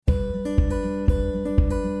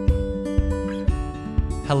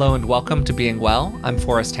Hello and welcome to Being Well. I'm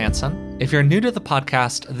Forrest Hansen. If you're new to the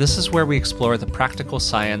podcast, this is where we explore the practical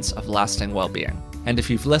science of lasting well-being. And if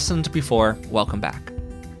you've listened before, welcome back.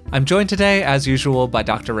 I'm joined today, as usual, by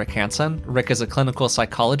Dr. Rick Hansen. Rick is a clinical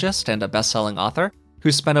psychologist and a best-selling author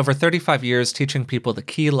who spent over 35 years teaching people the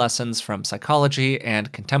key lessons from psychology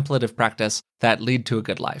and contemplative practice that lead to a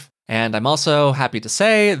good life. And I'm also happy to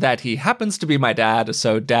say that he happens to be my dad.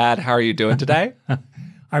 So, Dad, how are you doing today?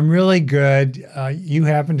 I'm really good. You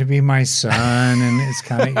happen to be my son, and it's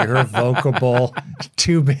kind of irrevocable.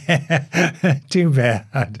 Too bad. Too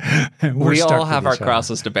bad. We all have our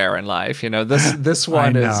crosses to bear in life. You know, this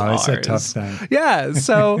one is ours. It's a tough thing. Yeah.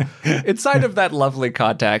 So inside of that lovely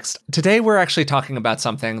context, today we're actually talking about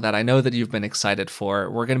something that I know that you've been excited for.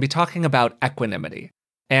 We're going to be talking about equanimity.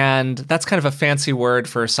 And that's kind of a fancy word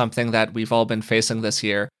for something that we've all been facing this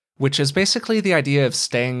year, which is basically the idea of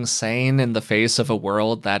staying sane in the face of a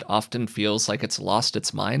world that often feels like it's lost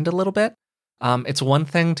its mind a little bit. It's one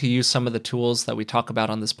thing to use some of the tools that we talk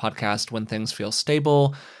about on this podcast when things feel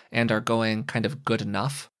stable and are going kind of good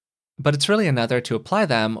enough, but it's really another to apply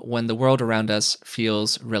them when the world around us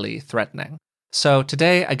feels really threatening. So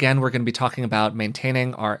today, again, we're going to be talking about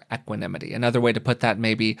maintaining our equanimity. Another way to put that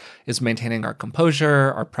maybe is maintaining our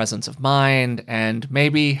composure, our presence of mind, and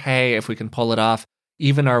maybe, hey, if we can pull it off,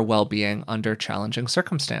 even our well-being under challenging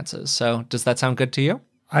circumstances. So does that sound good to you?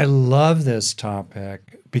 I love this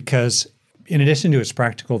topic because in addition to its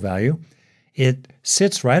practical value, it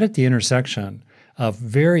sits right at the intersection of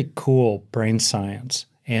very cool brain science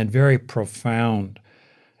and very profound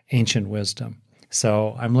ancient wisdom.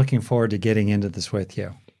 So I'm looking forward to getting into this with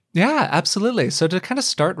you. Yeah, absolutely. So to kind of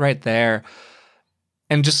start right there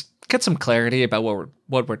and just get some clarity about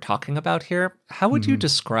what we're talking about here, how would you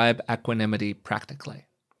describe equanimity practically?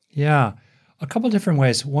 Yeah, a couple different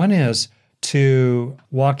ways. One is to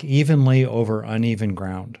walk evenly over uneven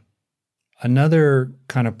ground. Another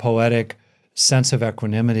kind of poetic sense of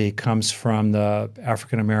equanimity comes from the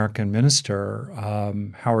African-American minister,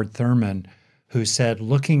 Howard Thurman, who said,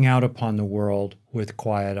 looking out upon the world with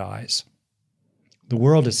quiet eyes. The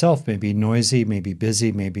world itself may be noisy, may be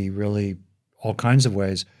busy, may be really all kinds of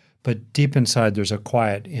ways, but deep inside there's a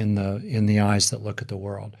quiet in the eyes that look at the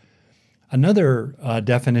world. Another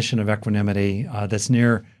definition of equanimity that's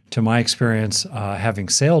near to my experience, having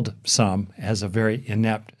sailed some as a very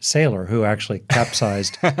inept sailor who actually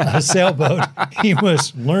capsized a sailboat he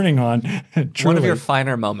was learning on. Truly. One of your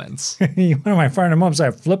finer moments. One of my finer moments,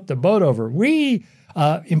 I flipped the boat over.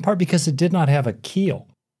 In part because it did not have a keel.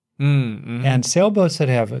 Mm-hmm. And sailboats that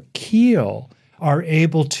have a keel are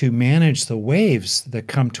able to manage the waves that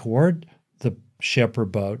come toward the ship or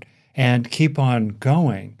boat and keep on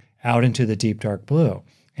going out into the deep, dark blue.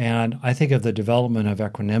 And I think of the development of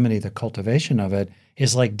equanimity, the cultivation of it,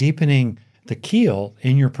 is like deepening the keel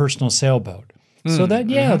in your personal sailboat. So that,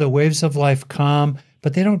 the waves of life come,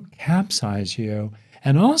 but they don't capsize you.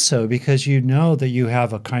 And also because you know that you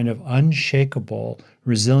have a kind of unshakable,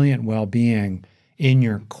 resilient well-being in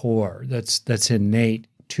your core that's innate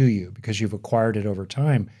to you because you've acquired it over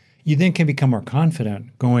time, you then can become more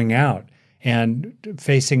confident going out and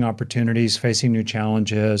facing opportunities, facing new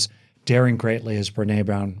challenges, daring greatly, as Brené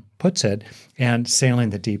Brown puts it, and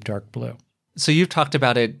sailing the deep, dark blue. So you've talked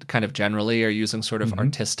about it kind of generally or using sort of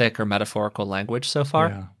artistic or metaphorical language so far.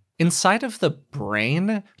 Yeah. Inside of the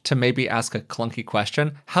brain, to maybe ask a clunky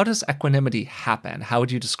question, how does equanimity happen? How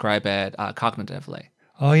would you describe it cognitively?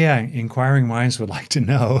 Oh, yeah. Inquiring minds would like to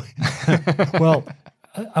know. Well,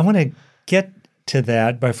 I want to get to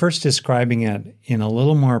that by first describing it in a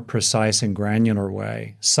little more precise and granular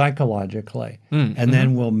way, psychologically, and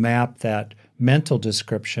then we'll map that mental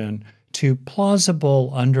description to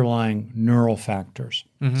plausible underlying neural factors.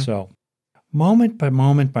 So moment by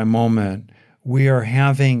moment by moment, we are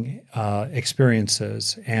having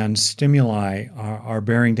experiences and stimuli are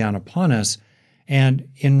bearing down upon us, and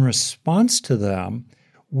in response to them,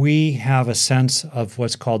 we have a sense of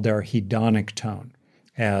what's called their hedonic tone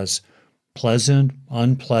as pleasant,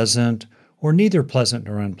 unpleasant, or neither pleasant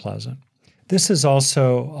nor unpleasant. This is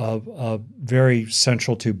also very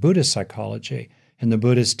central to Buddhist psychology and the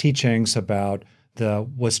Buddhist teachings about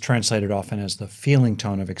what's translated often as the feeling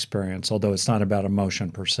tone of experience, although it's not about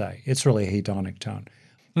emotion per se. It's really a hedonic tone.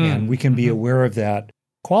 And we can be aware of that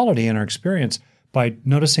quality in our experience by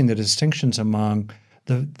noticing the distinctions among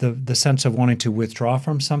the sense of wanting to withdraw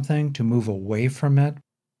from something, to move away from it,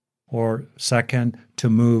 or second, to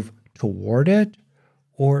move toward it,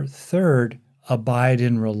 or third, abide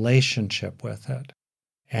in relationship with it.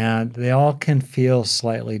 And they all can feel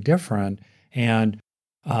slightly different. And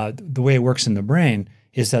the way it works in the brain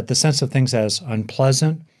is that the sense of things as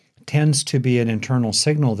unpleasant tends to be an internal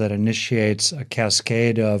signal that initiates a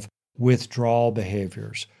cascade of withdrawal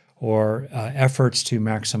behaviors or efforts to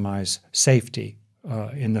maximize safety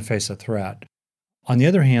in the face of threat. On the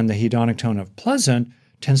other hand, the hedonic tone of pleasant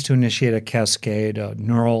tends to initiate a cascade, a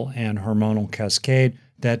neural and hormonal cascade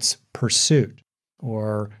that's pursuit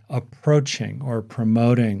or approaching or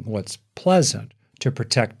promoting what's pleasant to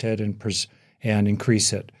protect it and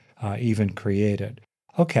increase it, even create it.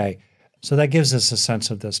 Okay, so that gives us a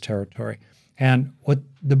sense of this territory. And what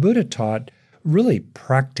the Buddha taught really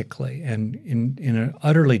practically and in an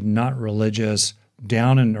utterly not religious,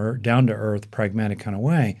 down-to-earth, pragmatic kind of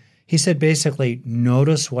way, he said basically,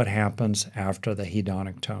 notice what happens after the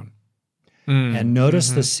hedonic tone. And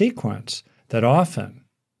notice the sequence that often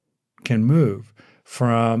can move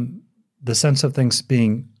from the sense of things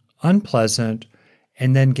being unpleasant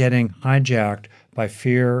and then getting hijacked by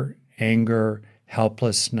fear, anger,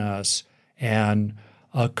 helplessness, and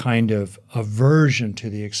a kind of aversion to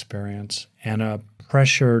the experience and a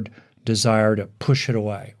pressured desire to push it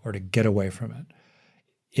away or to get away from it.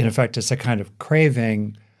 In effect, it's a kind of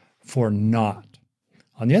craving for not.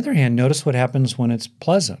 On the other hand, notice what happens when it's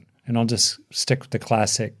pleasant. And I'll just stick with the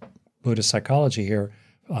classic Buddhist psychology here,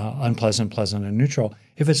 unpleasant, pleasant, and neutral.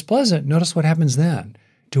 If it's pleasant, notice what happens then.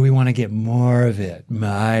 Do we want to get more of it?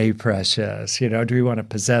 My precious. Do we want to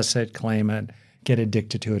possess it, claim it, get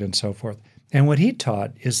addicted to it, and so forth? And what he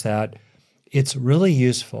taught is that it's really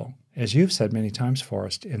useful, as you've said many times,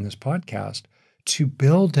 Forrest, in this podcast, to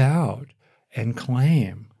build out and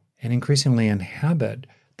claim and increasingly inhabit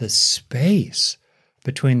the space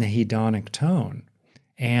between the hedonic tone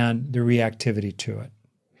and the reactivity to it.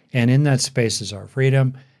 And in that space is our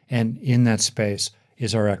freedom, and in that space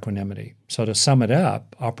is our equanimity. So to sum it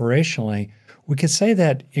up, operationally, we could say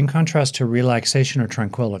that in contrast to relaxation or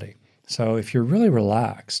tranquility. So if you're really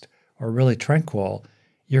relaxed or really tranquil,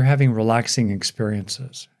 you're having relaxing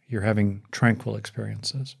experiences. You're having tranquil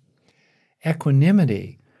experiences.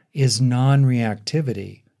 Equanimity is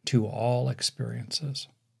non-reactivity to all experiences.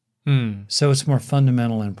 So it's more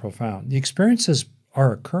fundamental and profound. The experiences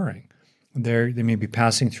are occurring. They may be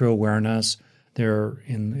passing through awareness.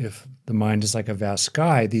 If the mind is like a vast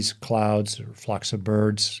sky, these clouds or flocks of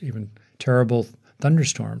birds, even terrible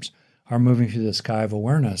thunderstorms, are moving through the sky of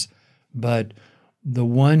awareness. But the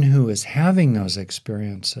one who is having those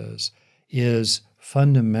experiences is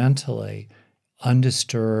fundamentally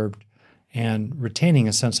undisturbed and retaining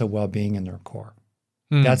a sense of well-being in their core.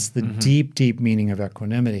 That's the deep, deep meaning of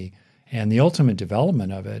equanimity. And the ultimate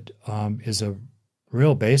development of it is a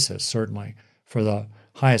real basis, certainly, for the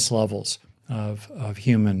highest levels of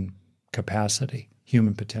human capacity,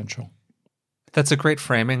 human potential. That's a great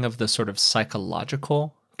framing of the sort of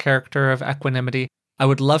psychological character of equanimity. I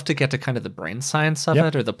would love to get to kind of the brain science of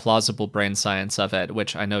it, or the plausible brain science of it,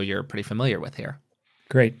 which I know you're pretty familiar with here.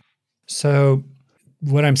 Great. So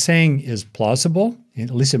what I'm saying is plausible, at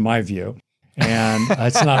least in my view, and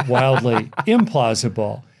it's not wildly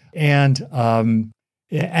implausible. And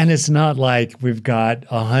it's not like we've got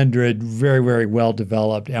 100 very, very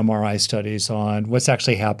well-developed MRI studies on what's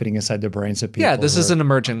actually happening inside the brains of people. Yeah, this is an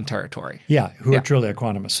emerging territory. Who are truly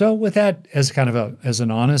equanimous. So with that as kind of as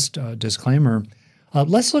an honest disclaimer,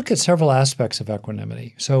 let's look at several aspects of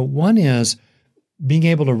equanimity. So one is being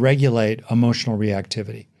able to regulate emotional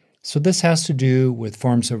reactivity. So this has to do with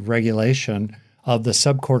forms of regulation of the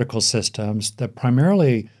subcortical systems that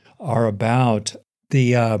primarily are about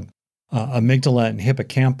the amygdala and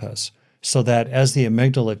hippocampus, so that as the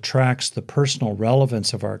amygdala tracks the personal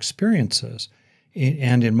relevance of our experiences,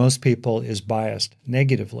 and in most people is biased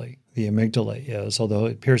negatively, the amygdala is, although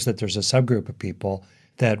it appears that there's a subgroup of people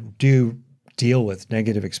that do deal with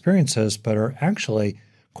negative experiences, but are actually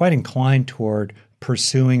quite inclined toward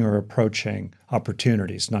pursuing or approaching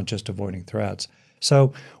opportunities, not just avoiding threats.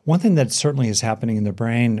 So one thing that certainly is happening in the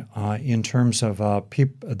brain in terms of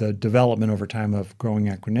the development over time of growing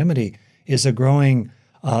equanimity is a growing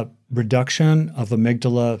reduction of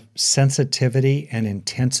amygdala sensitivity and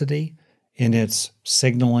intensity in its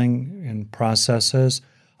signaling and processes,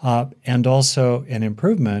 and also an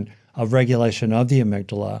improvement of regulation of the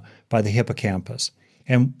amygdala by the hippocampus.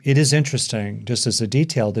 And it is interesting, just as a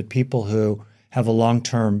detail, that people who have a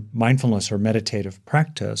long-term mindfulness or meditative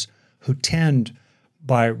practice who tend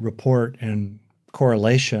by report and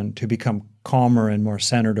correlation to become calmer and more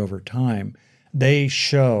centered over time, they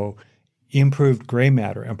show improved gray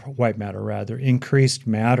matter, white matter rather, increased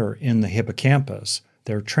matter in the hippocampus.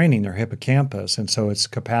 They're training their hippocampus, and so its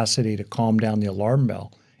capacity to calm down the alarm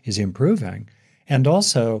bell is improving. And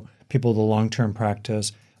also, people with a long-term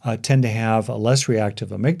practice tend to have a less reactive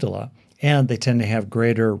amygdala and they tend to have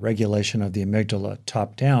greater regulation of the amygdala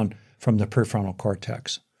top down from the prefrontal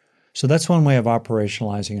cortex. So that's one way of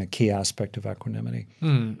operationalizing a key aspect of equanimity.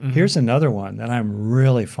 Mm-hmm. Here's another one that I'm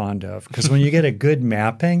really fond of, because when you get a good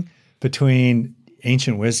mapping between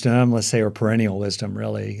ancient wisdom, let's say, or perennial wisdom,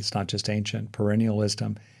 really, it's not just ancient, perennial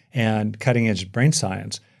wisdom, and cutting edge brain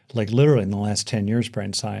science, like literally in the last 10 years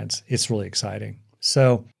brain science, it's really exciting.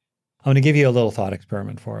 So I'm going to give you a little thought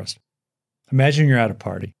experiment for us. Imagine you're at a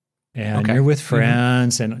party. And you're with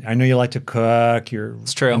friends, and I know you like to cook.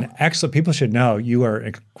 It's true. An excellent. People should know you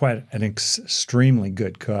are quite an extremely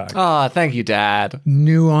good cook. Oh, thank you, Dad.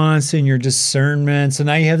 Nuance in your discernment. So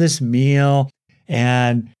now you have this meal,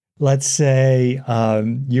 and let's say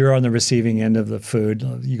you're on the receiving end of the food.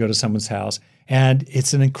 You go to someone's house, and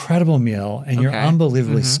it's an incredible meal, and you're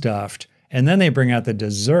unbelievably stuffed. And then they bring out the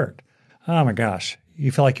dessert. Oh my gosh,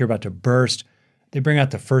 you feel like you're about to burst. They bring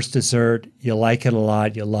out the first dessert. You like it a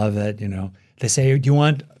lot. You love it. You know, they say, "Do you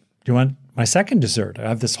want my second dessert? I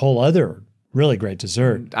have this whole other really great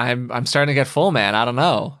dessert." I'm starting to get full, man. I don't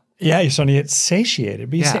know. Yeah, you're starting to get satiated.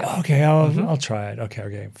 But you say, "Okay, I'll try it.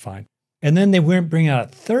 Okay, fine." And then they bring out a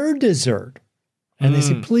third dessert, and they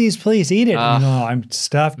say, "Please eat it." No, I'm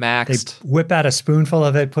stuffed. Maxed. They whip out a spoonful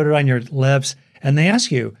of it, put it on your lips, and they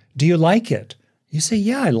ask you, "Do you like it?" You say,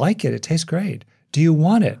 "Yeah, I like it. It tastes great." "Do you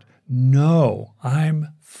want it?" "No, I'm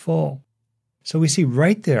full." So we see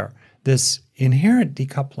right there this inherent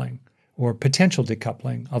decoupling or potential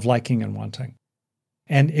decoupling of liking and wanting.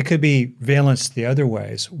 And it could be valenced the other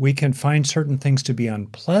ways. We can find certain things to be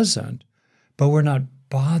unpleasant, but we're not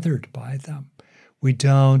bothered by them. We're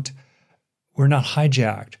not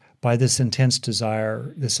hijacked by this intense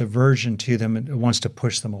desire, this aversion to them, and it wants to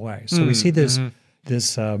push them away. So we see this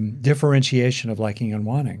differentiation of liking and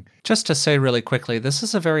wanting. Just to say really quickly, this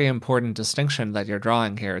is a very important distinction that you're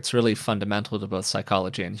drawing here. It's really fundamental to both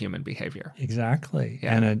psychology and human behavior. Exactly.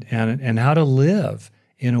 Yeah. And how to live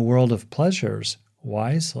in a world of pleasures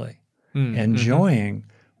wisely, enjoying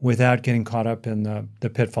without getting caught up in the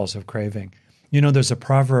pitfalls of craving. You know, there's a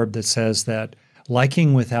proverb that says that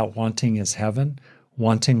liking without wanting is heaven,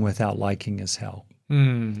 wanting without liking is hell.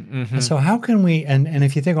 And so how can we, and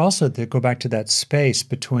if you think also to go back to that space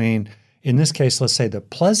between, in this case, let's say the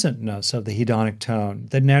pleasantness of the hedonic tone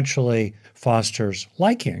that naturally fosters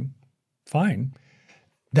liking, fine.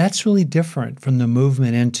 That's really different from the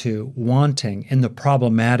movement into wanting in the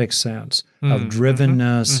problematic sense of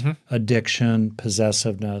drivenness, addiction,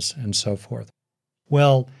 possessiveness, and so forth.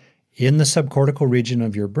 Well, in the subcortical region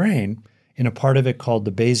of your brain, in a part of it called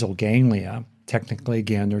the basal ganglia, technically,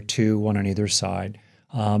 again, there are two, one on either side.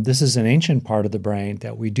 This is an ancient part of the brain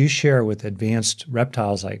that we do share with advanced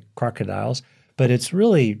reptiles like crocodiles, but it's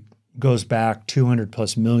really goes back 200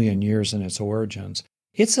 plus million years in its origins.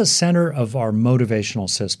 It's a center of our motivational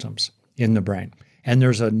systems in the brain. And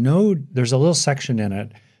there's a little section in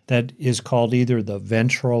it that is called either the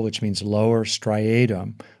ventral, which means lower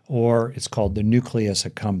striatum, or it's called the nucleus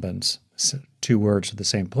accumbens, two words for the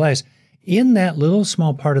same place. In that little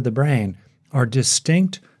small part of the brain are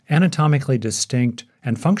distinct, anatomically distinct,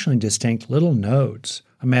 and functionally distinct little nodes.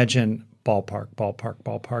 Imagine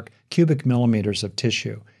ballpark, cubic millimeters of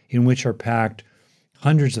tissue in which are packed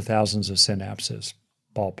hundreds of thousands of synapses,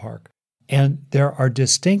 ballpark. And there are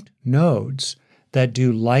distinct nodes that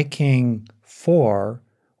do liking for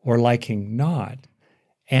or liking not,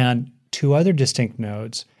 and two other distinct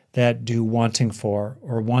nodes that do wanting for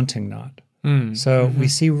or wanting not. We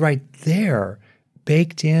see right there,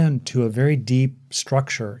 baked into a very deep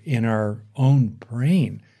structure in our own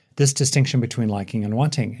brain, this distinction between liking and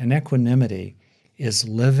wanting. And equanimity is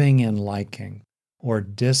living in liking or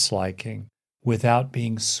disliking without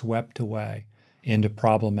being swept away into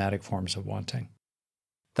problematic forms of wanting.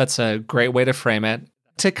 That's a great way to frame it.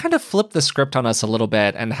 To kind of flip the script on us a little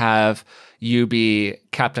bit and have you be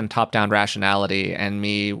Captain Top-Down Rationality and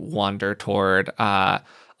me wander toward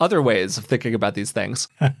other ways of thinking about these things.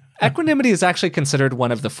 Equanimity is actually considered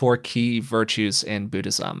one of the 4 key virtues in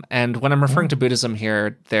Buddhism. And when I'm referring to Buddhism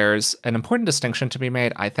here, there's an important distinction to be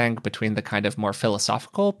made, I think, between the kind of more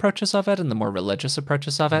philosophical approaches of it and the more religious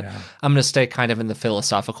approaches of it. Yeah. I'm going to stay kind of in the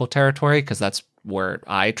philosophical territory because that's where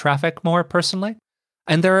I traffic more personally.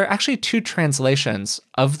 And there are actually 2 translations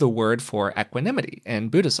of the word for equanimity in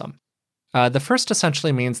Buddhism. The first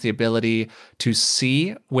essentially means the ability to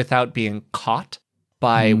see without being caught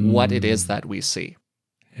by what it is that we see.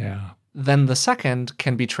 Yeah. Then the second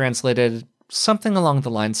can be translated something along the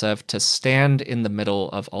lines of to stand in the middle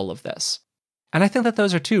of all of this. And I think that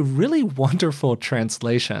those are 2 really wonderful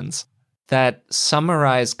translations that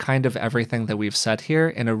summarize kind of everything that we've said here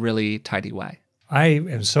in a really tidy way. I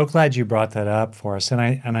am so glad you brought that up for us. And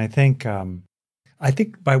I think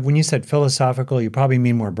by when you said philosophical, you probably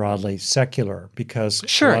mean more broadly secular, because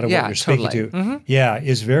Sure, a lot of yeah, what you're speaking totally. to,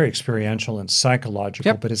 is very experiential and psychological,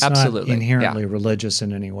 Yep, but it's absolutely. not inherently religious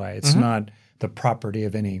in any way. It's not the property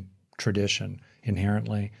of any tradition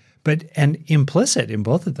inherently. And implicit in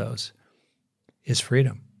both of those is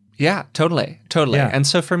freedom. Yeah, totally. Yeah. And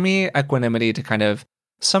so for me, equanimity, to kind of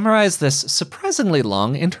summarize this surprisingly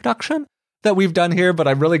long introduction that we've done here, but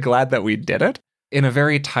I'm really glad that we did it in a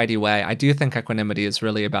very tidy way. I do think equanimity is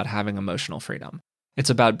really about having emotional freedom. It's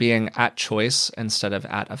about being at choice instead of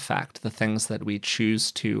at effect, the things that we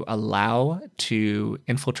choose to allow to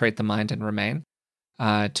infiltrate the mind and remain.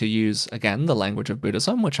 To use, again, the language of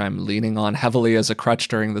Buddhism, which I'm leaning on heavily as a crutch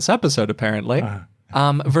during this episode, apparently,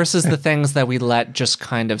 versus the things that we let just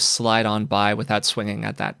kind of slide on by without swinging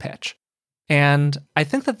at that pitch. And I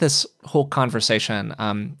think that this whole conversation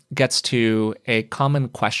gets to a common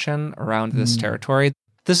question around this territory.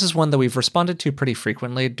 This is one that we've responded to pretty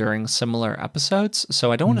frequently during similar episodes,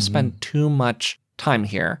 so I don't want to spend too much time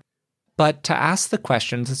here. But to ask the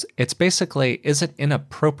questions, it's basically, is it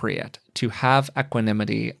inappropriate to have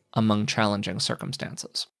equanimity among challenging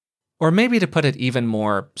circumstances? Or maybe to put it even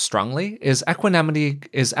more strongly, is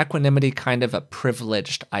equanimity kind of a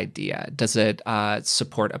privileged idea? Does it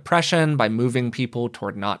support oppression by moving people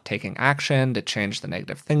toward not taking action to change the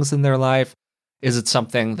negative things in their life? Is it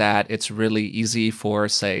something that it's really easy for,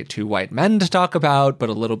 say, two white men to talk about, but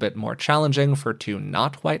a little bit more challenging for two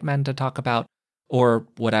not white men to talk about? Or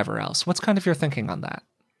whatever else? What's kind of your thinking on that?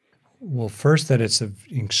 Well, first, that it's an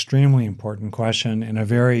extremely important question and a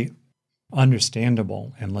very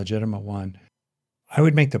understandable and legitimate one. I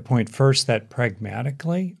would make the point first that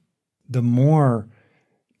pragmatically, the more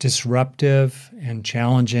disruptive and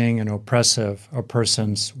challenging and oppressive a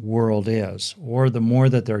person's world is, or the more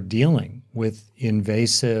that they're dealing with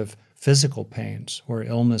invasive physical pains or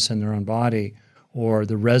illness in their own body, or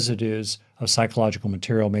the residues of psychological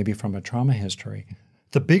material, maybe from a trauma history,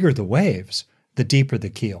 the bigger the waves, the deeper the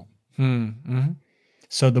keel.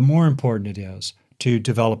 So the more important it is to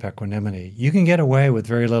develop equanimity. You can get away with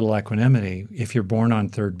very little equanimity if you're born on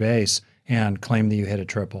third base and claim that you hit a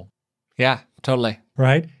triple. Yeah, totally.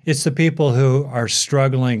 Right? It's the people who are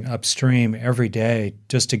struggling upstream every day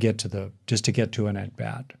just to get to an at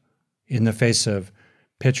bat in the face of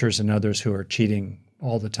pitchers and others who are cheating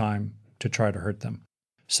all the time to try to hurt them.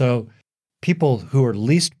 So people who are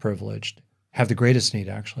least privileged have the greatest need,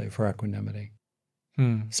 actually, for equanimity.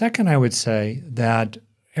 Second, I would say that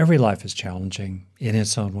every life is challenging in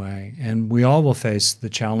its own way, and we all will face the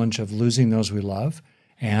challenge of losing those we love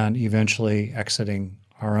and eventually exiting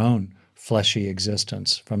our own fleshy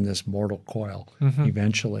existence from this mortal coil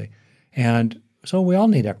eventually. And so we all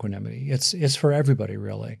need equanimity. It's for everybody,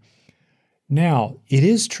 really. Now, it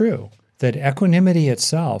is true that equanimity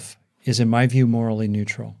itself is, in my view, morally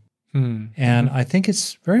neutral. And I think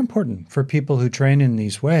it's very important for people who train in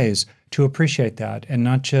these ways to appreciate that and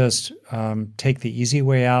not just take the easy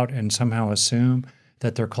way out and somehow assume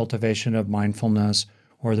that their cultivation of mindfulness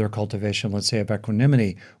or their cultivation, let's say, of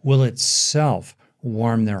equanimity will itself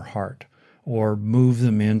warm their heart or move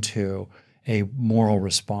them into a moral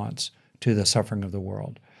response to the suffering of the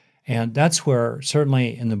world. And that's where,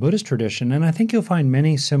 certainly in the Buddhist tradition, and I think you'll find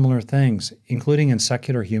many similar things, including in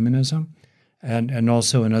secular humanism and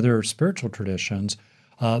also in other spiritual traditions,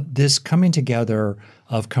 this coming together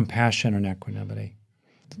of compassion and equanimity.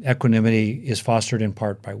 Equanimity is fostered in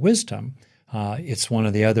part by wisdom. It's one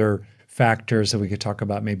of the other factors that we could talk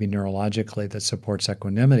about maybe neurologically that supports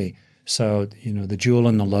equanimity. So, the jewel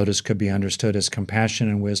in the lotus could be understood as compassion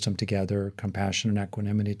and wisdom together, compassion and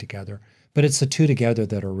equanimity together. But it's the two together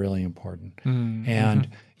that are really important. And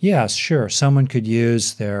yes, sure, someone could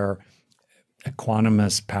use their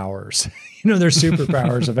equanimous powers, their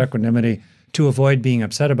superpowers of equanimity to avoid being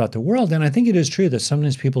upset about the world. And I think it is true that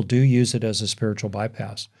sometimes people do use it as a spiritual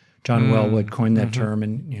bypass. John Wellwood coined that term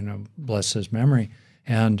and, bless his memory.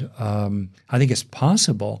 And I think it's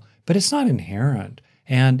possible, but it's not inherent.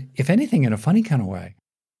 And if anything, in a funny kind of way,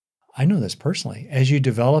 I know this personally, as you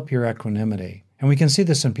develop your equanimity, and we can see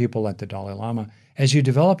this in people like the Dalai Lama, as you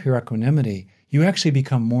develop your equanimity, you actually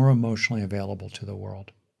become more emotionally available to the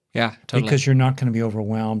world. Yeah, totally. Because you're not going to be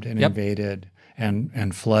overwhelmed and invaded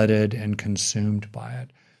and flooded and consumed by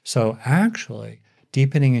it. So actually,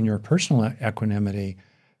 deepening in your personal equanimity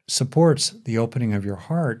supports the opening of your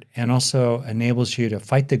heart and also enables you to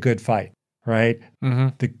fight the good fight, right?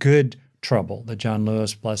 The good trouble that John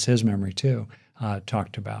Lewis, bless his memory too,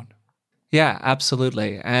 talked about. Yeah,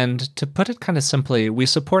 absolutely. And to put it kind of simply, we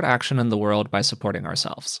support action in the world by supporting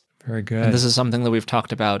ourselves. Very good. And this is something that we've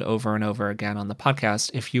talked about over and over again on the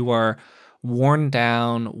podcast. If you are worn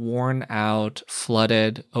down, worn out,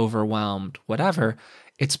 flooded, overwhelmed, whatever,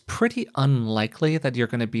 it's pretty unlikely that you're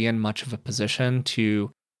going to be in much of a position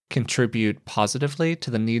to contribute positively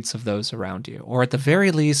to the needs of those around you. Or at the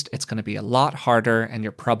very least, it's going to be a lot harder and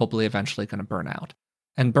you're probably eventually going to burn out.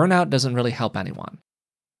 And burnout doesn't really help anyone.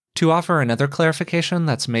 To offer another clarification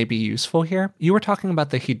that's maybe useful here, you were talking about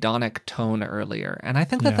the hedonic tone earlier, and I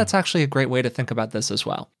think that that's actually a great way to think about this as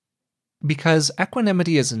well. Because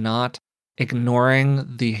equanimity is not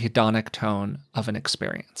ignoring the hedonic tone of an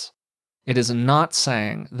experience. It is not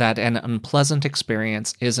saying that an unpleasant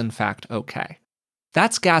experience is in fact okay.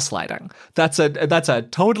 That's gaslighting. That's a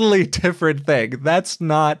totally different thing. That's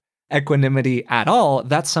not equanimity at all.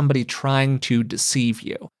 That's somebody trying to deceive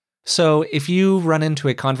you. So if you run into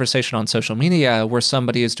a conversation on social media where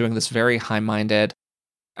somebody is doing this very high-minded,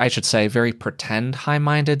 I should say very pretend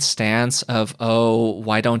high-minded stance of, oh,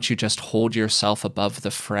 why don't you just hold yourself above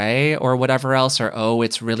the fray or whatever else, or oh,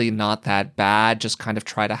 it's really not that bad, just kind of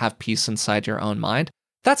try to have peace inside your own mind,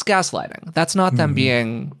 that's gaslighting. That's not them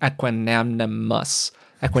being equanimous.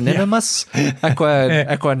 Equanimous?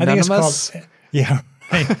 Equanimous? Yeah.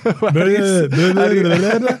 How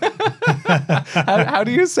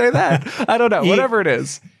do you say that? I don't know. Whatever it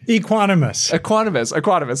is. Equanimous.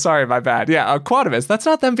 Equanimous. Sorry, my bad. Yeah, equanimous. That's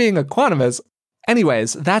not them being equanimous.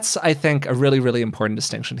 Anyways, that's, I think, a really, really important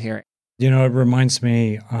distinction here. You know, it reminds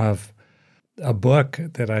me of a book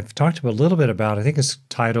that I've talked a little bit about. I think it's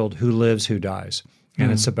titled Who Lives, Who Dies? And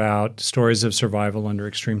it's about stories of survival under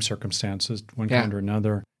extreme circumstances, one kind or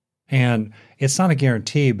another. And it's not a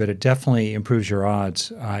guarantee, but it definitely improves your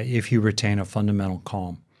odds if you retain a fundamental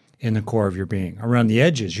calm in the core of your being. Around the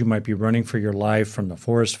edges, you might be running for your life from the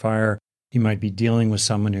forest fire. You might be dealing with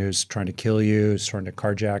someone who's trying to kill you, who's trying to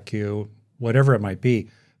carjack you, whatever it might be.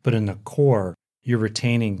 But in the core, you're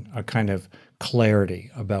retaining a kind of clarity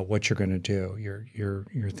about what you're going to do.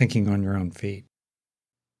 You're thinking on your own feet.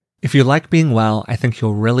 If you like being well, I think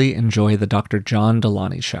you'll really enjoy the Dr. John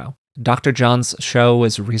Delany Show. Dr. John's show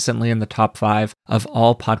was recently in the top 5 of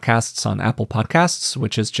all podcasts on Apple Podcasts,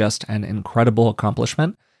 which is just an incredible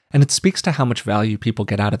accomplishment, and it speaks to how much value people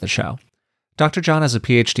get out of the show. Dr. John has a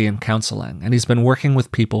PhD in counseling, and he's been working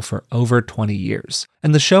with people for over 20 years.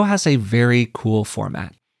 And the show has a very cool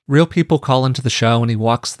format. Real people call into the show, and he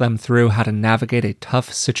walks them through how to navigate a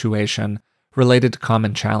tough situation related to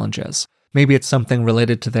common challenges. Maybe it's something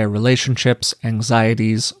related to their relationships,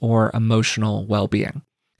 anxieties, or emotional well-being.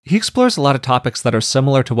 He explores a lot of topics that are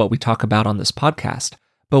similar to what we talk about on this podcast,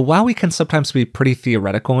 but while we can sometimes be pretty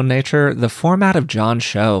theoretical in nature, the format of John's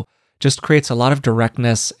show just creates a lot of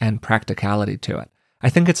directness and practicality to it. I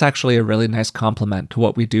think it's actually a really nice complement to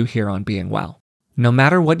what we do here on Being Well. No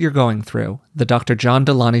matter what you're going through, the Dr. John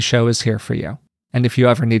Delany Show is here for you. And if you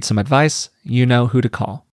ever need some advice, you know who to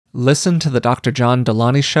call. Listen to the Dr. John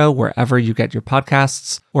Delany Show wherever you get your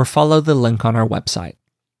podcasts, or follow the link on our website.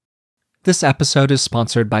 This episode is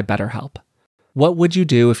sponsored by BetterHelp. What would you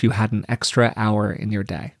do if you had an extra hour in your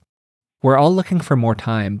day? We're all looking for more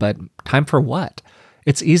time, but time for what?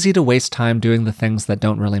 It's easy to waste time doing the things that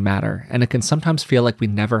don't really matter, and it can sometimes feel like we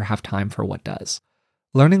never have time for what does.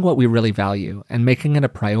 Learning what we really value and making it a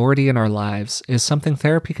priority in our lives is something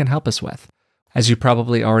therapy can help us with. As you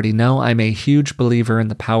probably already know, I'm a huge believer in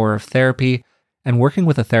the power of therapy, and working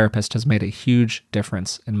with a therapist has made a huge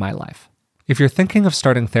difference in my life. If you're thinking of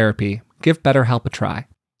starting therapy, give BetterHelp a try.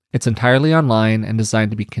 It's entirely online and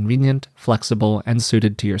designed to be convenient, flexible, and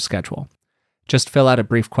suited to your schedule. Just fill out a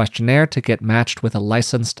brief questionnaire to get matched with a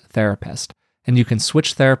licensed therapist, and you can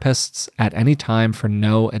switch therapists at any time for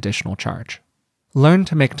no additional charge. Learn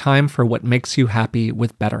to make time for what makes you happy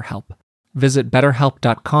with BetterHelp. Visit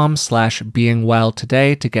betterhelp.com/beingwell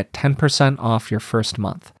today to get 10% off your first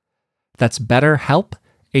month. That's BetterHelp,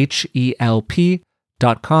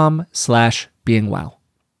 HELP.com/beingwell.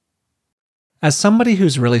 As somebody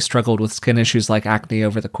who's really struggled with skin issues like acne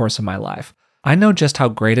over the course of my life, I know just how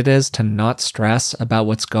great it is to not stress about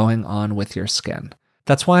what's going on with your skin.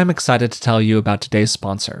 That's why I'm excited to tell you about today's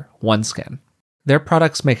sponsor, OneSkin. Their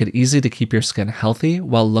products make it easy to keep your skin healthy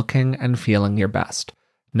while looking and feeling your best.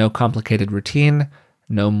 No complicated routine,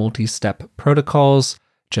 no multi-step protocols,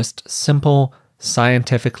 just simple,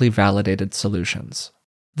 scientifically validated solutions.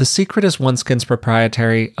 The secret is OneSkin's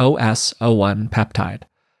proprietary OS01 peptide.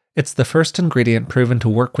 It's the first ingredient proven to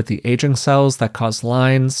work with the aging cells that cause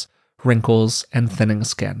lines, wrinkles, and thinning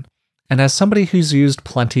skin. And as somebody who's used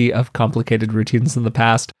plenty of complicated routines in the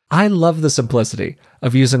past, I love the simplicity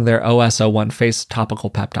of using their OS01 face topical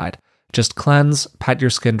peptide. Just cleanse, pat your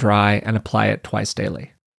skin dry, and apply it twice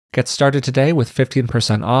daily. Get started today with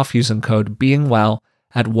 15% off using code BEINGWELL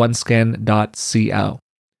at oneskin.co.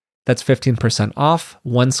 That's 15% off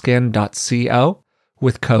oneskin.co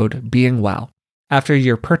with code BEINGWELL. After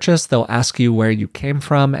your purchase, they'll ask you where you came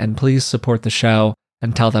from, and please support the show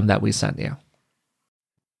and tell them that we sent you.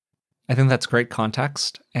 I think that's great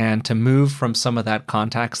context. And to move from some of that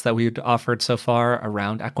context that we've offered so far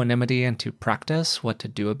around equanimity and to practice what to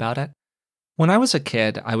do about it. When I was a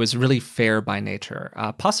kid, I was really fair by nature,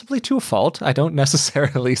 possibly to a fault. I don't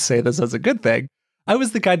necessarily say this as a good thing. I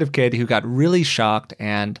was the kind of kid who got really shocked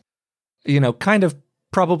and, kind of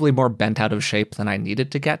probably more bent out of shape than I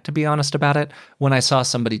needed to get, to be honest about it, when I saw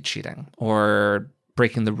somebody cheating or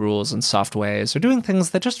breaking the rules in soft ways or doing things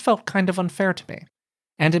that just felt kind of unfair to me.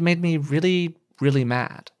 And it made me really, really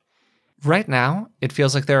mad. Right now, it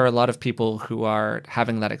feels like there are a lot of people who are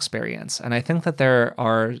having that experience. And I think that there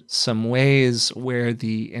are some ways where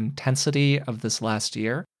the intensity of this last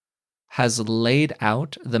year has laid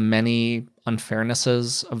out the many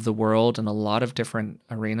unfairnesses of the world in a lot of different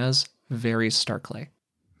arenas very starkly.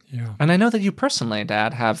 Yeah. And I know that you personally,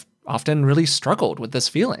 Dad, have often really struggled with this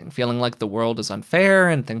feeling like the world is unfair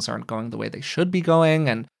and things aren't going the way they should be going,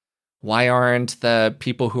 and why aren't the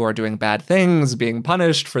people who are doing bad things being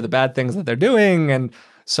punished for the bad things that they're doing, and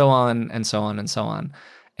so on and so on and so on.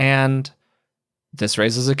 And this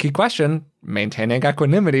raises a key question. Maintaining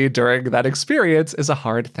equanimity during that experience is a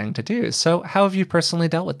hard thing to do. So how have you personally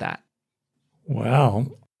dealt with that?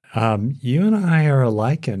 Well, you and I are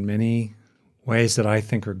alike in many ways that I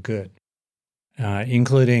think are good,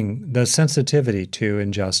 including the sensitivity to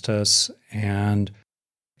injustice and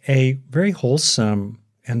a very wholesome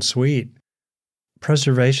and sweet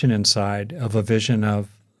preservation inside of a vision of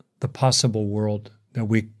the possible world that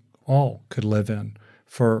we all could live in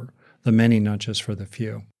for the many, not just for the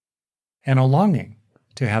few. And a longing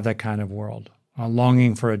to have that kind of world, a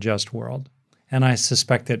longing for a just world. And I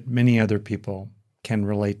suspect that many other people can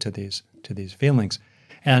relate to these feelings.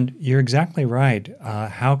 And you're exactly right.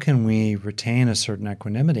 How can we retain a certain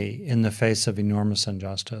equanimity in the face of enormous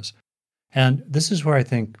injustice? And this is where I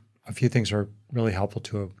think a few things are really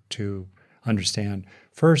helpful to understand.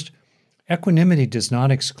 First, equanimity does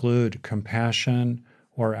not exclude compassion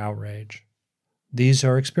or outrage. These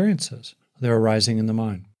are experiences. They're arising in the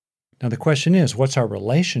mind. Now, the question is, what's our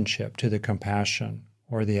relationship to the compassion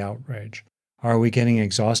or the outrage? Are we getting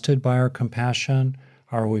exhausted by our compassion?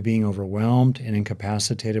 Are we being overwhelmed and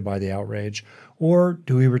incapacitated by the outrage? Or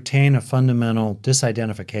do we retain a fundamental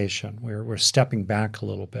disidentification? We're stepping back a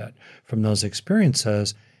little bit from those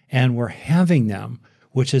experiences and we're having them,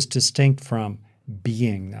 which is distinct from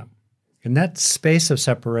being them. And that space of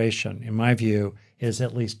separation, in my view, is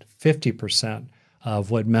at least 50%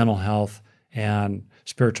 of what mental health and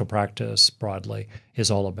spiritual practice broadly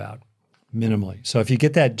is all about, minimally. So if you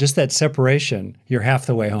get just that separation, you're half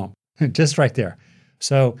the way home, just right there.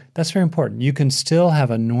 So that's very important. You can still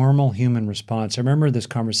have a normal human response. I remember this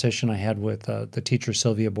conversation I had with the teacher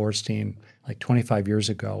Sylvia Borstein like 25 years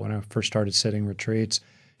ago when I first started sitting retreats.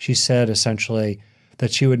 She said essentially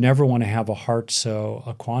that she would never want to have a heart so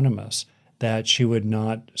equanimous that she would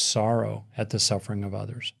not sorrow at the suffering of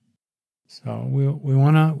others. So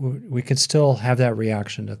we could still have that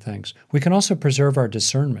reaction to things. We can also preserve our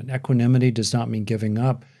discernment. Equanimity does not mean giving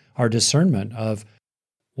up our discernment of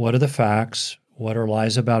what are the facts, what are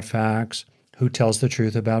lies about facts, who tells the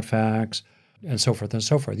truth about facts, and so forth and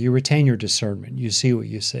so forth. You retain your discernment. You see what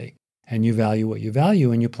you see, and you value what you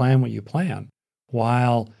value, and you plan what you plan.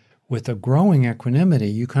 While with a growing equanimity,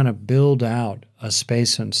 you kind of build out a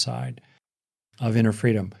space inside of inner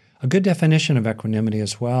freedom. A good definition of equanimity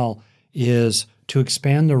as well is to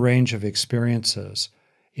expand the range of experiences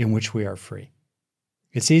in which we are free.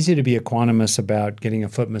 It's easy to be equanimous about getting a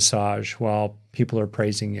foot massage while people are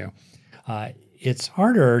praising you. It's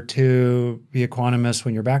harder to be equanimous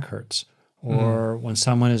when your back hurts or when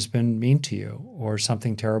someone has been mean to you or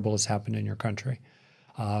something terrible has happened in your country.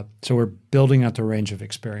 So we're building out the range of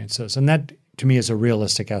experiences. And that, to me, is a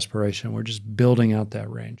realistic aspiration. We're just building out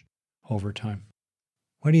that range over time.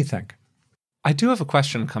 What do you think? I do have a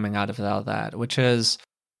question coming out of all that, which is,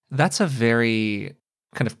 that's a very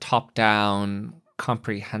kind of top-down,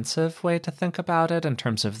 comprehensive way to think about it in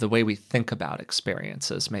terms of the way we think about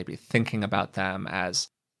experiences, maybe thinking about them as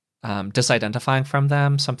disidentifying from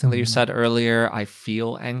them, something that you said earlier, I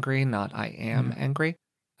feel angry, not I am angry.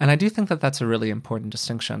 And I do think that that's a really important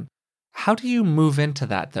distinction. How do you move into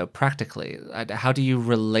that, though, practically? How do you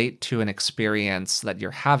relate to an experience that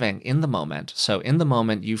you're having in the moment? So in the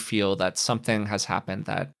moment, you feel that something has happened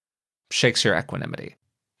that shakes your equanimity.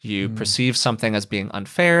 You perceive something as being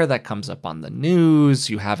unfair that comes up on the news.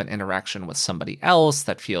 You have an interaction with somebody else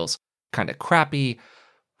that feels kind of crappy,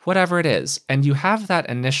 whatever it is. And you have that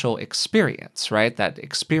initial experience, right? That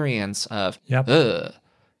experience of, ugh,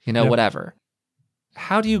 whatever.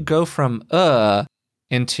 How do you go from,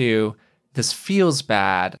 into this feels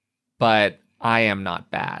bad, but I am not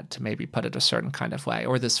bad, to maybe put it a certain kind of way?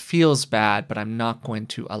 Or this feels bad, but I'm not going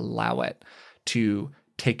to allow it to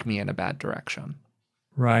take me in a bad direction.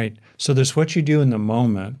 Right. So there's what you do in the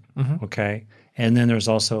moment, okay? And then there's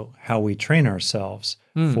also how we train ourselves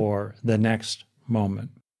for the next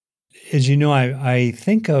moment. As you know, I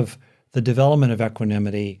think of the development of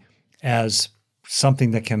equanimity as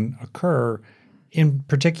something that can occur in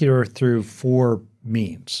particular through four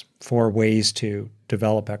ways to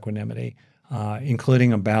develop equanimity,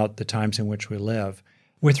 including about the times in which we live.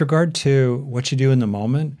 With regard to what you do in the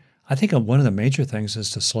moment, I think one of the major things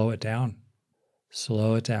is to slow it down.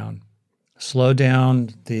 Slow it down. Slow down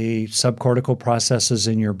the subcortical processes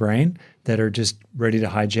in your brain that are just ready to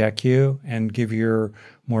hijack you and give your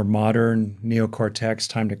more modern neocortex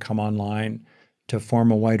time to come online, to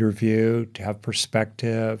form a wider view, to have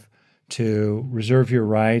perspective, to reserve your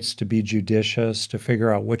rights, to be judicious, to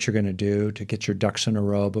figure out what you're going to do, to get your ducks in a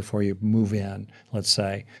row before you move in, let's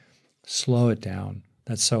say. Slow it down.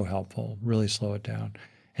 That's so helpful. Really slow it down.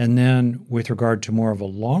 And then with regard to more of a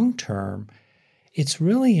long term, it's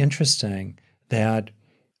really interesting that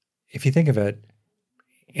if you think of it,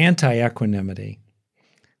 anti-equanimity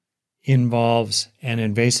involves an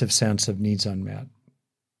invasive sense of needs unmet,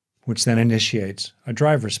 which then initiates a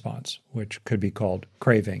drive response, which could be called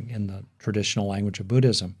craving in the traditional language of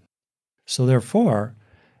Buddhism. So therefore,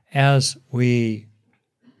 as we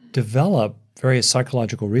develop various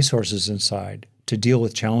psychological resources inside to deal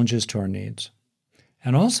with challenges to our needs,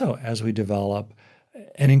 and also as we develop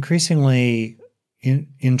an increasingly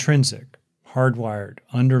intrinsic, hardwired,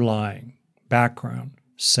 underlying background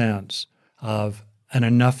sense of an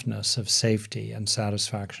enoughness of safety and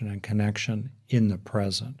satisfaction and connection in the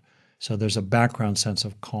present. So there's a background sense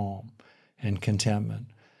of calm and contentment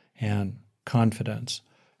and confidence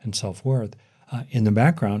and self-worth in the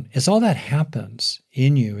background. As all that happens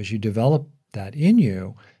in you, as you develop that in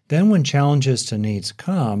you, then when challenges to needs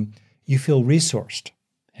come, you feel resourced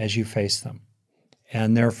as you face them.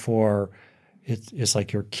 And therefore, it's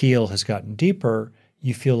like your keel has gotten deeper,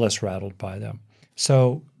 you feel less rattled by them.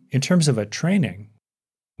 So in terms of a training,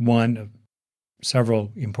 one of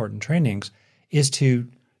several important trainings is to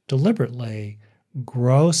deliberately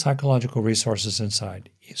grow psychological resources inside,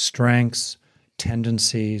 strengths,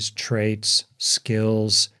 tendencies, traits,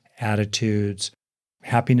 skills, attitudes.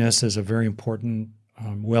 Happiness is a very important,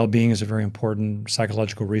 well-being is a very important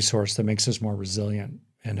psychological resource that makes us more resilient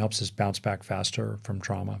and helps us bounce back faster from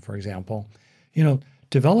trauma, for example.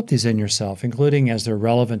 Develop these in yourself, including as they're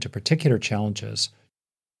relevant to particular challenges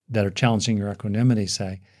that are challenging your equanimity,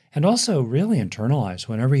 say, and also really internalize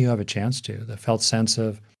whenever you have a chance to, the felt sense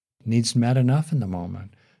of needs met enough in the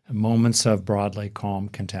moment, moments of broadly calm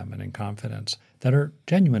contentment and confidence that are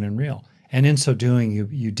genuine and real. And in so doing,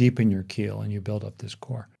 you deepen your keel and you build up this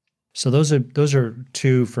core. So those are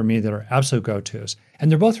two for me that are absolute go-tos.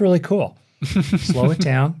 And they're both really cool. Slow it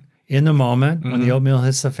down. In the moment, when the oatmeal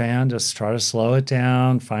hits the fan, just try to slow it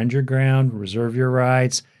down, find your ground, reserve your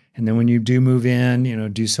rights. And then when you do move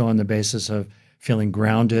in, do so on the basis of feeling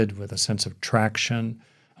grounded with a sense of traction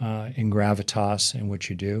in gravitas in what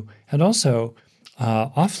you do. And also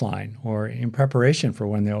offline or in preparation for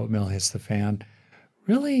when the oatmeal hits the fan,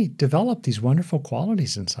 really develop these wonderful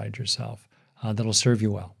qualities inside yourself that'll serve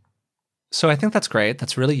you well. So I think that's great.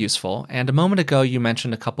 That's really useful. And a moment ago, you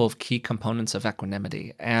mentioned a couple of key components of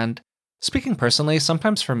equanimity. And speaking personally,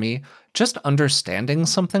 sometimes for me, just understanding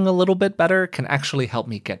something a little bit better can actually help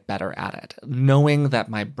me get better at it. Knowing that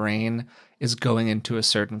my brain is going into a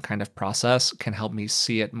certain kind of process can help me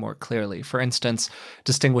see it more clearly. For instance,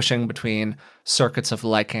 distinguishing between circuits of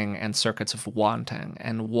liking and circuits of wanting,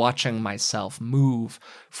 and watching myself move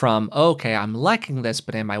from, okay, I'm liking this,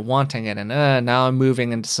 but am I wanting it? And now I'm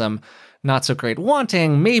moving into some not so great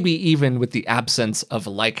wanting, maybe even with the absence of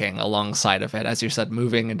liking alongside of it, as you said,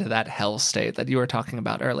 moving into that hell state that you were talking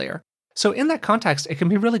about earlier. So in that context, it can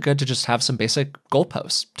be really good to just have some basic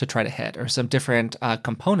goalposts to try to hit, or some different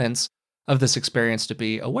components of this experience to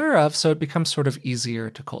be aware of, so it becomes sort of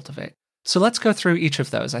easier to cultivate. So let's go through each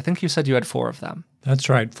of those. I think you said you had 4 of them. That's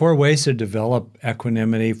right. 4 ways to develop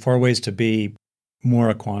equanimity, 4 ways to be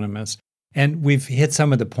more equanimous. And we've hit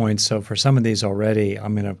some of the points, so for some of these already,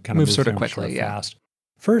 I'm going to kind of move sort of quickly, fast.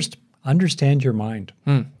 First, understand your mind.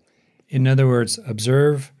 In other words,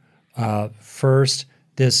 observe first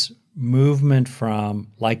this movement from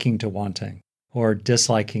liking to wanting or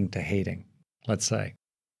disliking to hating, let's say.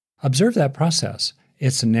 Observe that process.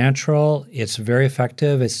 It's natural. It's very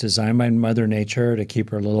effective. It's designed by Mother Nature to keep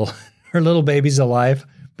her little babies alive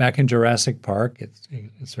back in Jurassic Park.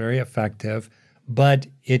 It's very effective, but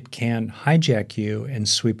it can hijack you and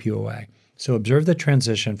sweep you away. So observe the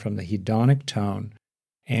transition from the hedonic tone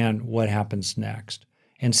and what happens next,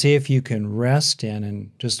 and see if you can rest in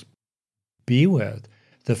and just be with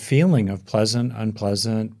the feeling of pleasant,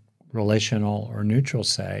 unpleasant, relational, or neutral,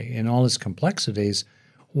 say, in all its complexities,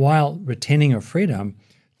 while retaining a freedom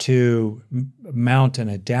to mount an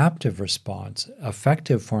adaptive response,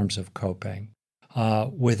 effective forms of coping,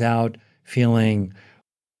 without feeling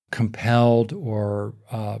compelled or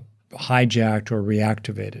hijacked or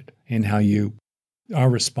reactivated in how you are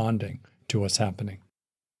responding to what's happening.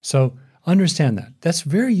 So understand that. That's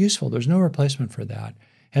very useful. There's no replacement for that.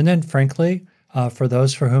 And then, frankly, for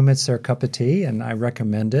those for whom it's their cup of tea, and I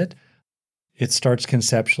recommend it, it starts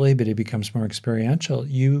conceptually, but it becomes more experiential.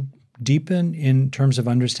 You deepen in terms of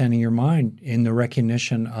understanding your mind in the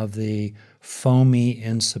recognition of the foamy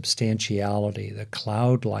insubstantiality, the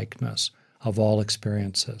cloud-likeness of all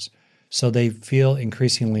experiences. So they feel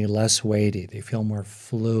increasingly less weighty. They feel more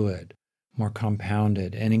fluid, more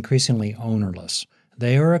compounded, and increasingly ownerless.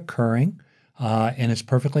 They are occurring, and it's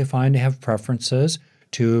perfectly fine to have preferences,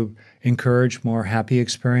 to encourage more happy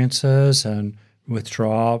experiences and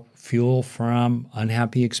withdraw fuel from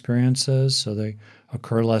unhappy experiences so they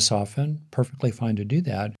occur less often. Perfectly fine to do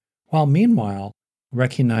that. While meanwhile,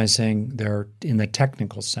 recognizing their, in the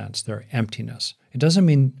technical sense, their emptiness. It doesn't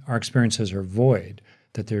mean our experiences are void,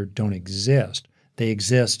 that they don't exist. They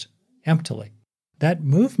exist emptily. That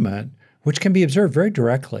movement, which can be observed very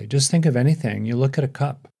directly, just think of anything. You look at a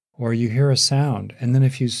cup or you hear a sound, and then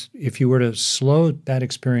if you were to slow that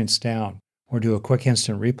experience down or do a quick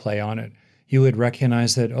instant replay on it, you would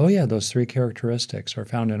recognize that, oh yeah, those three characteristics are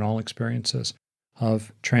found in all experiences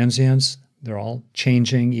of transience. They're all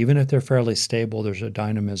changing. Even if they're fairly stable, there's a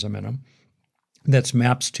dynamism in them that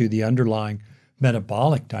maps to the underlying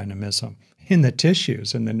metabolic dynamism in the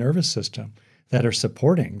tissues in the nervous system that are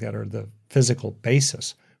supporting, that are the physical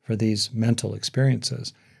basis for these mental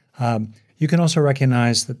experiences. You can also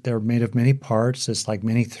recognize that they're made of many parts. It's like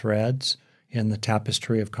many threads in the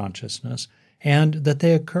tapestry of consciousness, and that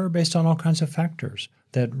they occur based on all kinds of factors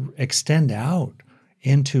that extend out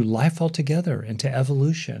into life altogether, into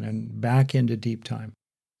evolution, and back into deep time.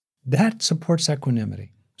 That supports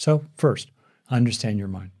equanimity. So first, understand your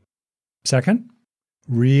mind. Second,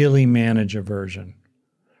 really manage aversion.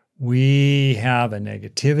 We have a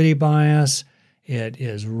negativity bias. It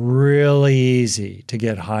is really easy to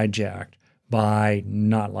get hijacked by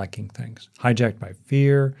not liking things, hijacked by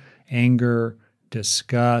fear, anger,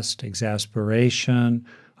 disgust, exasperation,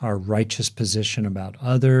 our righteous position about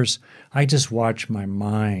others. I just watch my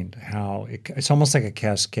mind, how it's almost like a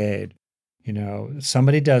cascade. You know,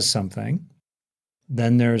 somebody does something,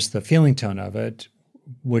 then there's the feeling tone of it,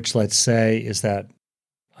 which let's say is that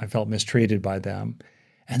I felt mistreated by them.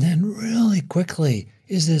 And then really quickly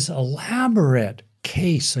is this elaborate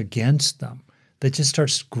case against them that just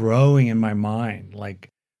starts growing in my mind like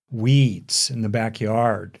weeds in the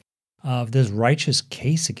backyard of this righteous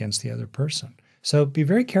case against the other person. So be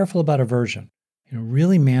very careful about aversion.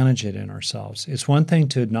 Really manage it in ourselves. It's one thing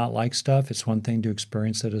to not like stuff. It's one thing to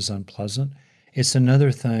experience it as unpleasant. It's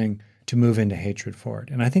another thing to move into hatred for it.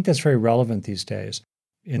 And I think that's very relevant these days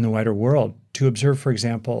in the wider world to observe, for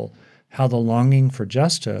example, how the longing for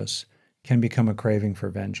justice can become a craving for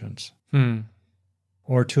vengeance.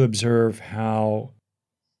 Or to observe how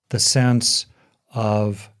the sense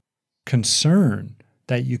of concern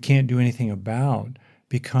that you can't do anything about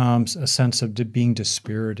becomes a sense of being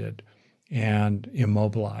dispirited and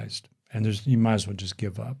immobilized. And you might as well just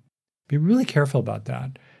give up. Be really careful about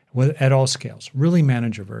that at all scales. Really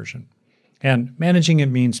manage aversion. And managing it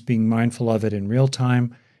means being mindful of it in real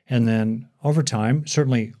time. And then over time,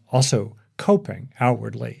 certainly also coping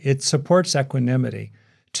outwardly. It supports equanimity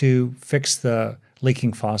to fix the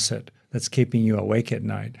leaking faucet that's keeping you awake at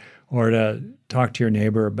night, or to talk to your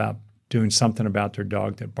neighbor about doing something about their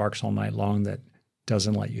dog that barks all night long that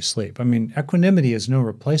doesn't let you sleep. I mean, equanimity is no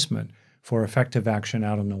replacement for effective action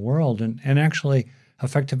out in the world. And actually,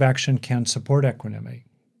 effective action can support equanimity.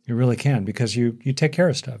 It really can, because you take care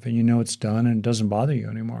of stuff and you know it's done and it doesn't bother you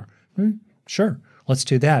anymore. Sure, let's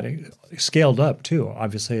do that. It scaled up too,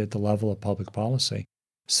 obviously at the level of public policy.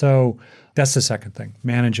 So that's the second thing,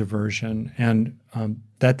 manage aversion. And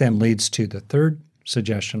that then leads to the third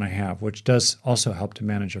suggestion I have, which does also help to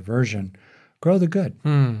manage aversion: grow the good.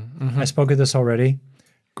 I spoke of this already.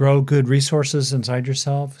 grow good resources inside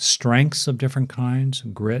yourself, strengths of different kinds,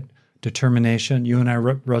 grit, determination. You and I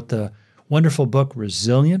wrote the wonderful book,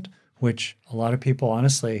 Resilient, which a lot of people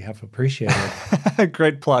honestly have appreciated.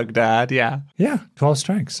 Great plug, Dad. Yeah. Yeah, 12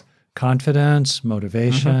 strengths. Confidence,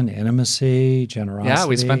 motivation, intimacy, generosity. Yeah,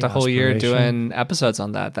 we spent a whole year aspiration. doing episodes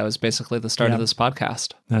on that. That was basically the start of this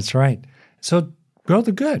podcast. That's right. So grow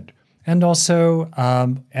the good. And also,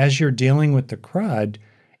 as you're dealing with the crud,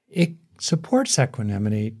 it supports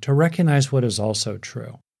equanimity to recognize what is also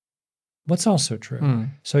true. What's also true?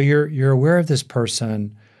 So you're aware of this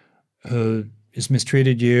person who has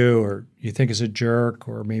mistreated you, or you think is a jerk,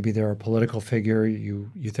 or maybe they're a political figure, you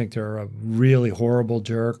think they're a really horrible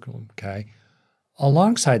jerk, okay.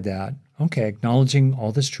 Alongside that, okay, acknowledging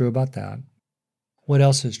all that's true about that, what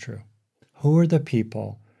else is true? Who are the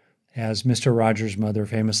people, as Mr. Rogers' mother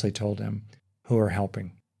famously told him, who are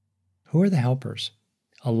helping? Who are the helpers?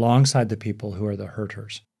 Alongside the people who are the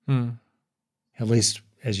hurters, at least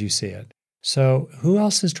as you see it. So who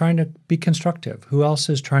else is trying to be constructive? Who else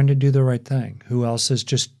is trying to do the right thing? Who else is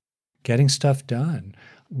just getting stuff done?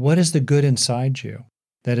 What is the good inside you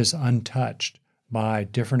that is untouched by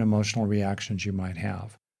different emotional reactions you might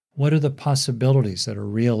have? What are the possibilities that are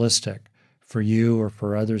realistic for you or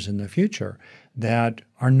for others in the future that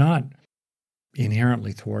are not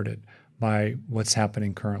inherently thwarted by what's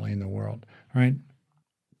happening currently in the world, right?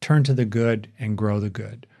 Turn to the good and grow the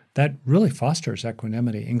good. That really fosters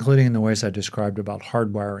equanimity, including in the ways I described about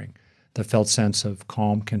hardwiring the felt sense of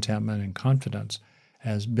calm, contentment, and confidence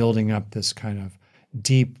as building up this kind of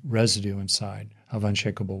deep residue inside of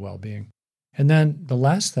unshakable well-being. And then the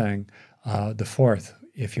last thing, the fourth,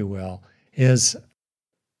 if you will, is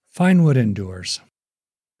find what endures.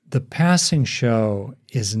 The passing show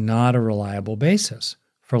is not a reliable basis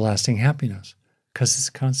for lasting happiness because it's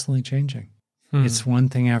constantly changing. It's one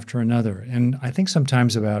thing after another. And I think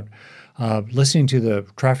sometimes about listening to the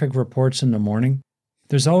traffic reports in the morning,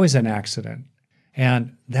 there's always an accident,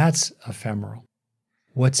 and that's ephemeral.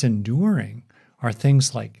 What's enduring are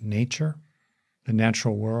things like nature, the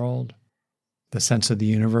natural world, the sense of the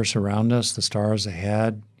universe around us, the stars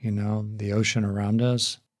ahead, the ocean around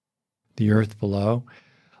us, the earth below.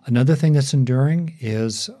 Another thing that's enduring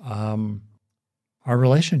is our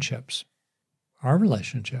relationships. Our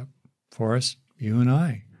relationship, Forrest, you and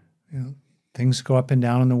I. Things go up and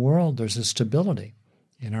down in the world. There's a stability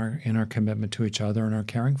in our commitment to each other and our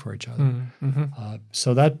caring for each other.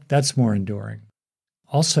 So that's more enduring.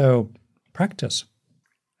 Also, practice.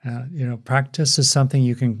 Practice is something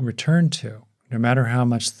you can return to. No matter how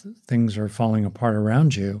much things are falling apart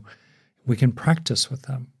around you, we can practice with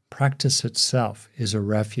them. Practice itself is a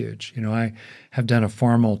refuge. I have done a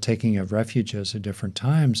formal taking of refuges at different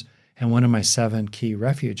times, and one of my 7 key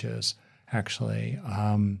refuges, actually,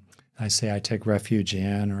 I say I take refuge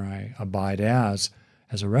in or I abide as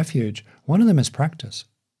a refuge. One of them is practice.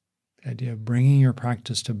 The idea of bringing your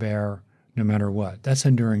practice to bear no matter what. That's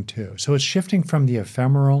enduring too. So it's shifting from the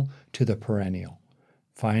ephemeral to the perennial.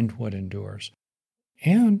 Find what endures.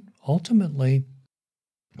 And ultimately,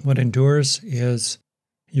 what endures is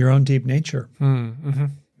your own deep nature.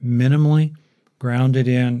 Minimally grounded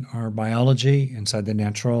in our biology inside the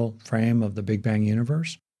natural frame of the Big Bang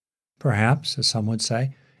universe. Perhaps, as some would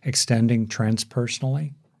say, extending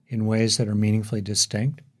transpersonally in ways that are meaningfully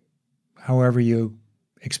distinct. However you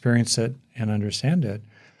experience it and understand it,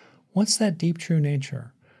 what's that deep true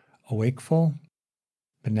nature? Awakeful,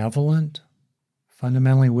 benevolent,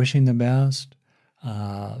 fundamentally wishing the best,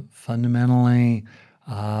 fundamentally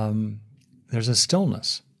there's a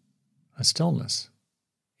stillness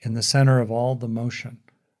in the center of all the motion,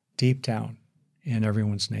 deep down in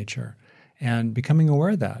everyone's nature, and becoming aware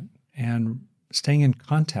of that and staying in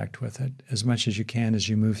contact with it as much as you can as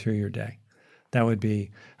you move through your day. That would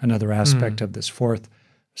be another aspect of this fourth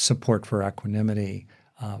support for equanimity,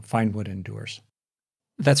 find what endures.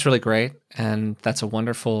 That's really great. And that's a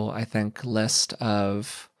wonderful, I think, list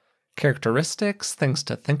of characteristics, things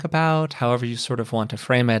to think about, however you sort of want to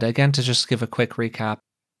frame it. Again, to just give a quick recap,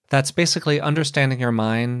 that's basically understanding your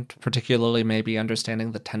mind, particularly maybe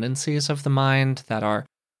understanding the tendencies of the mind that are,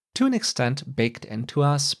 to an extent, baked into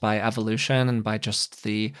us by evolution and by just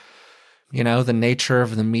the nature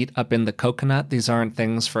of the meat up in the coconut. These aren't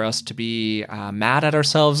things for us to be mad at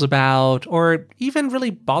ourselves about or even really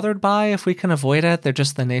bothered by if we can avoid it. They're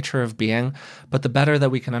just the nature of being. But the better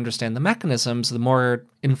that we can understand the mechanisms, the more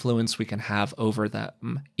influence we can have over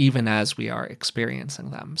them, even as we are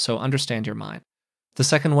experiencing them. So understand your mind. The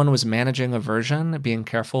second one was managing aversion, being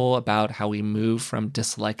careful about how we move from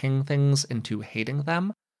disliking things into hating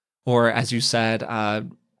them. Or, as you said,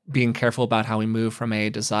 being careful about how we move from a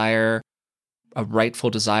desire a rightful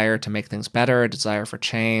desire to make things better, a desire for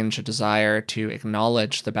change, a desire to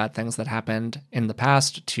acknowledge the bad things that happened in the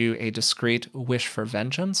past, to a discrete wish for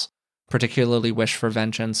vengeance, particularly wish for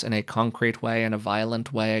vengeance in a concrete way, in a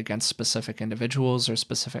violent way against specific individuals or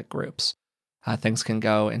specific groups. Things can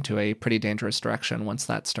go into a pretty dangerous direction once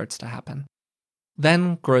that starts to happen.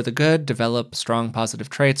 Then grow the good, develop strong positive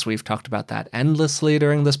traits. We've talked about that endlessly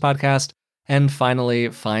during this podcast. And finally,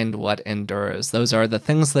 find what endures. Those are the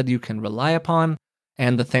things that you can rely upon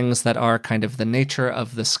and the things that are kind of the nature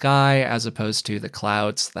of the sky as opposed to the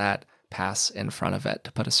clouds that pass in front of it,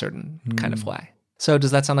 to put a certain kind of way. So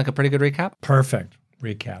does that sound like a pretty good recap? Perfect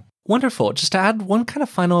recap. Wonderful. Just to add one kind of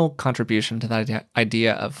final contribution to that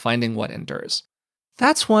idea of finding what endures.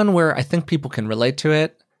 That's one where I think people can relate to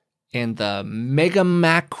it. In the mega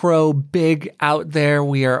macro big out there,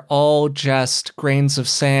 we are all just grains of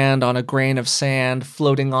sand on a grain of sand,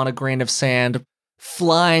 floating on a grain of sand,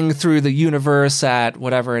 flying through the universe at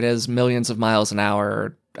whatever it is, millions of miles an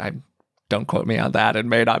hour. Don't quote me on that. It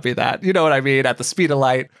may not be that. You know what I mean? At the speed of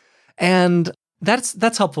light. And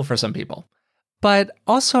that's helpful for some people. But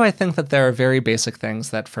also I think that there are very basic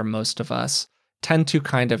things that for most of us tend to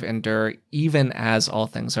kind of endure even as all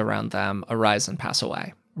things around them arise and pass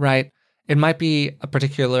away. Right? It might be a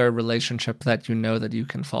particular relationship that you know that you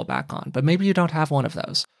can fall back on, but maybe you don't have one of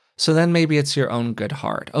those. So then maybe it's your own good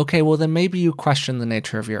heart. Okay, well then maybe you question the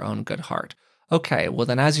nature of your own good heart. Okay, well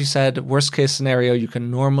then as you said, worst case scenario, you can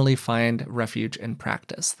normally find refuge in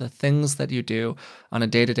practice. The things that you do on a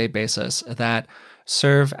day-to-day basis that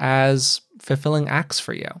serve as fulfilling acts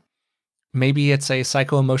for you. Maybe it's a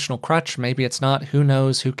psycho-emotional crutch, maybe it's not, who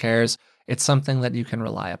knows, who cares. It's something that you can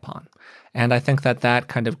rely upon. And I think that that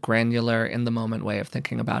kind of granular, in-the-moment way of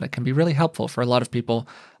thinking about it can be really helpful for a lot of people,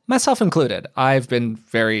 myself included. I've been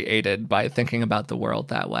very aided by thinking about the world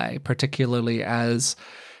that way, particularly as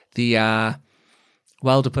the, to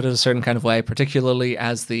put it a certain kind of way, particularly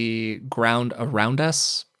as the ground around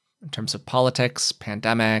us, in terms of politics,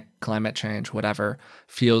 pandemic, climate change, whatever,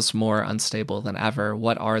 feels more unstable than ever.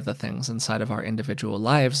 What are the things inside of our individual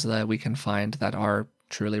lives that we can find that are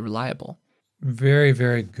truly reliable? Very,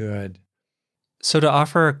 very good. So to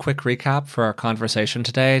offer a quick recap for our conversation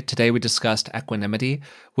today we discussed equanimity,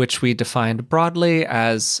 which we defined broadly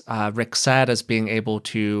as Rick said, as being able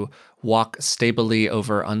to walk stably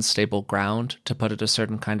over unstable ground, to put it a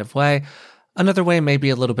certain kind of way. Another way, maybe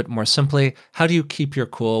a little bit more simply, how do you keep your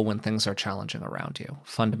cool when things are challenging around you,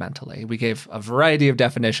 fundamentally? We gave a variety of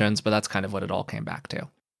definitions, but that's kind of what it all came back to.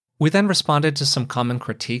 We then responded to some common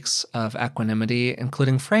critiques of equanimity,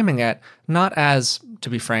 including framing it not as, to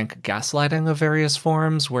be frank, gaslighting of various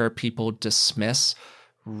forms where people dismiss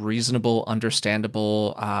reasonable,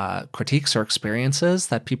 understandable critiques or experiences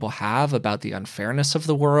that people have about the unfairness of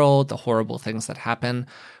the world, the horrible things that happen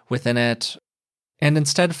within it, and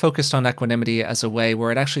instead focused on equanimity as a way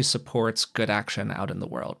where it actually supports good action out in the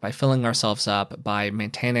world. By filling ourselves up, by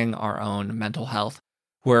maintaining our own mental health,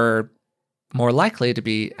 we're more likely to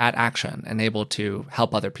be at action and able to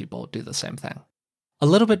help other people do the same thing. A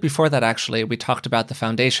little bit before that, actually, we talked about the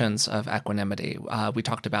foundations of equanimity. We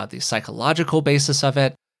talked about the psychological basis of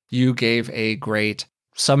it. You gave a great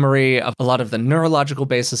summary of a lot of the neurological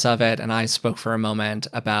basis of it, and I spoke for a moment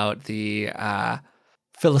about the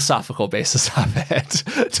philosophical basis of it,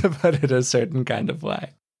 to put it a certain kind of way.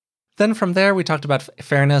 Then from there, we talked about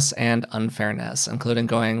fairness and unfairness, including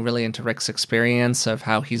going really into Rick's experience of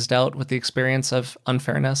how he's dealt with the experience of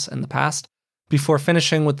unfairness in the past, before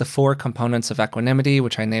finishing with the 4 components of equanimity,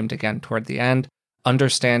 which I named again toward the end: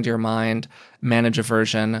 understand your mind, manage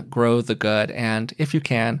aversion, grow the good, and, if you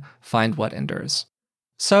can, find what endures.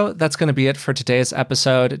 So that's going to be it for today's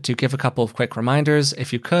episode. To give a couple of quick reminders,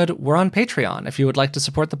 if you could, we're on Patreon if you would like to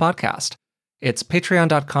support the podcast. It's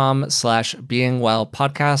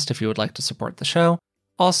patreon.com/beingwellpodcast if you would like to support the show.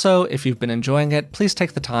 Also, if you've been enjoying it, please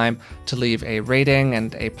take the time to leave a rating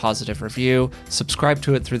and a positive review, subscribe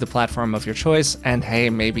to it through the platform of your choice, and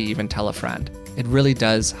hey, maybe even tell a friend. It really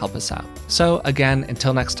does help us out. So again,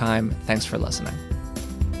 until next time, thanks for listening.